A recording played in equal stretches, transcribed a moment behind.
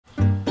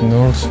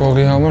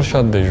Նորսվողի համար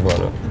շատ դժվար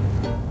է։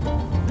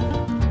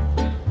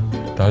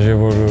 Դաժե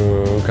որ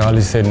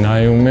գալիս է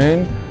նայում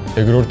են,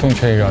 երկրորդում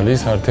չի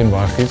գալիս, արդեն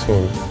վախից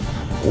որ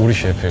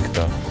ուրիշ էֆեկտ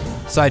է։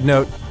 Side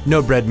note, no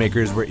bread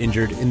makers were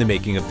injured in the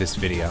making of this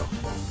video.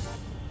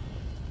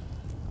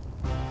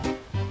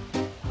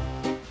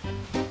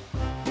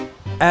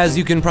 As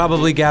you can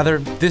probably gather,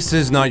 this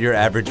is not your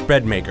average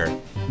bread maker.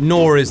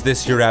 Nor is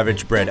this your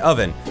average bread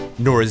oven,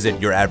 nor is it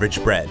your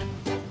average bread.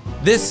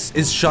 This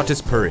is Shotis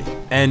Puri,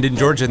 and in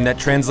Georgian that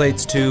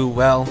translates to,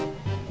 well,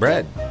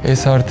 bread.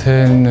 Ես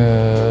արդեն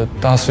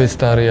 16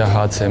 տարի է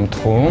հաց եմ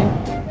թխում,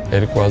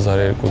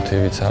 2002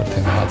 թվականից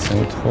արդեն հաց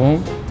եմ թխում,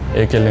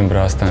 եկել եմ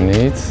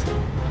Վրաստանից,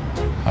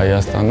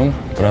 Հայաստանում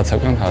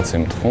վրացական հաց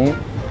եմ թխում,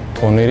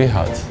 թոնիրի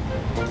հաց,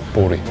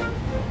 Puri.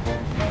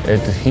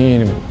 Այդ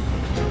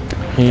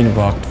հին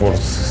վաղտ որ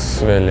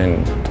սկսվել են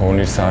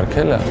թոնիր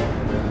սարքելը,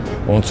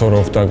 ոնց որ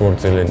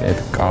օգտագործել են այդ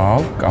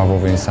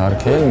կավով են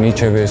սարքել,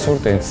 մինչև այսօր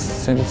տենց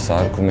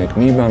սարքում ենք,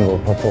 մի բան որ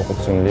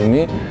փոփոխություն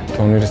լինի,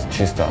 թոնիրը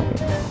չի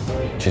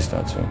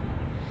ստացվում։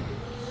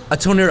 A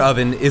tonir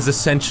oven is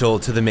essential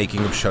to the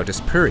making of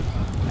Shotis Puri.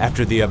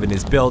 After the oven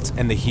is built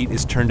and the heat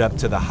is turned up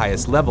to the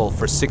highest level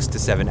for 6 to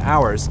 7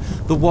 hours,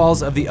 the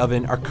walls of the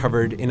oven are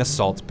covered in a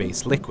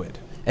salt-based liquid.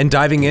 And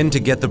diving in to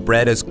get the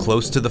bread as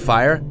close to the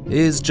fire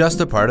is just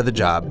a part of the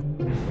job.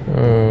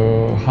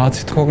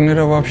 Հացի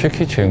թողները вообще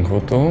քիչ ենք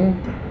ուտում,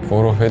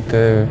 որովհետև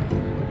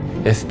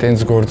այս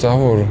տենց գործա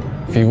որ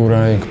ֆիգուրա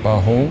ենք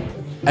պահում։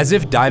 As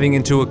if diving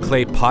into a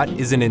clay pot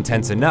isn't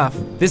intense enough,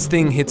 this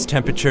thing hits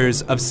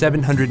temperatures of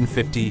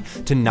 750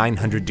 to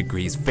 900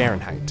 degrees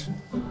Fahrenheit.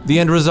 The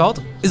end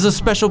result is a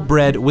special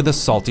bread with a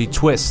salty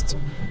twist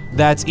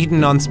that's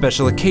eaten on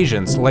special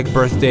occasions like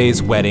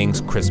birthdays,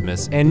 weddings,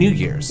 Christmas, and New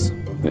Year's.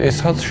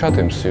 Այս հաց շատ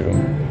եմ սիրում։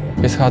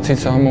 Այս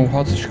հացից ամոհ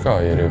հաց չկա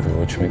երևի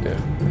ոչ միտեղ։